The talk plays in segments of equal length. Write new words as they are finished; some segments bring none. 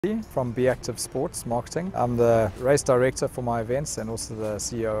From Be Active Sports Marketing. I'm the race director for my events and also the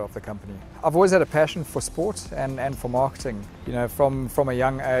CEO of the company. I've always had a passion for sport and for marketing. You know, from a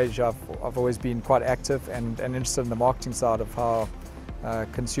young age I've always been quite active and interested in the marketing side of how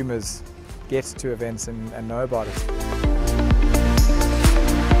consumers get to events and know about it.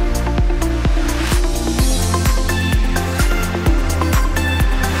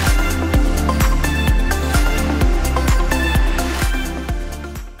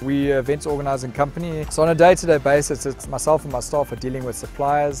 We're an events organising company, so on a day-to-day basis it's myself and my staff are dealing with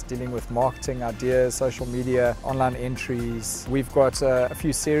suppliers, dealing with marketing ideas, social media, online entries. We've got a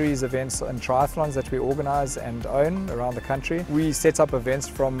few series events and triathlons that we organise and own around the country. We set up events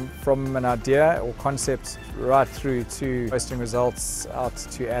from an idea or concept right through to posting results out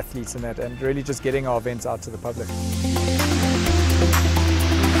to athletes and that, and really just getting our events out to the public.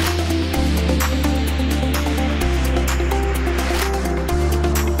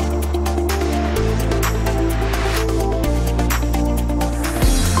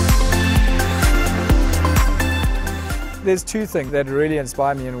 There's two things that really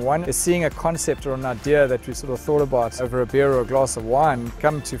inspire me, and one is seeing a concept or an idea that we sort of thought about over a beer or a glass of wine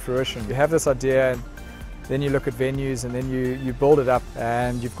come to fruition. You have this idea, and then you look at venues, and then you build it up,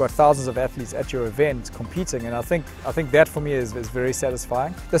 and you've got thousands of athletes at your event competing, and I think that for me is very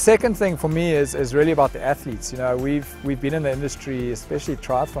satisfying. The second thing for me is really about the athletes. You know, we've been in the industry, especially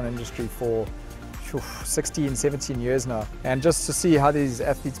triathlon industry, for 16, 17 years now, and just to see how these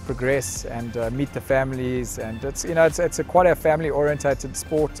athletes progress and meet the families, and it's quite a family-orientated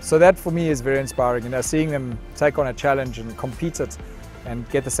sport. So that for me is very inspiring. You know, seeing them take on a challenge and compete it and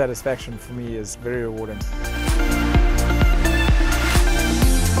get the satisfaction for me is very rewarding.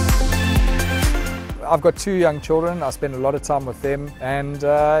 I've got two young children. I spend a lot of time with them, and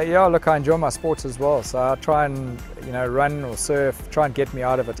yeah, look, I enjoy my sports as well. So I try and run or surf, try and get me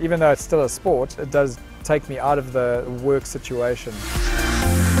out of it. Even though it's still a sport, it does take me out of the work situation.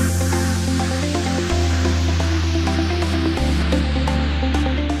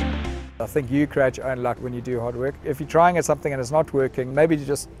 I think you create your own luck when you do hard work. If you're trying at something and it's not working, maybe you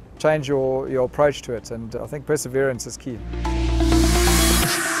just change your approach to it, and I think perseverance is key.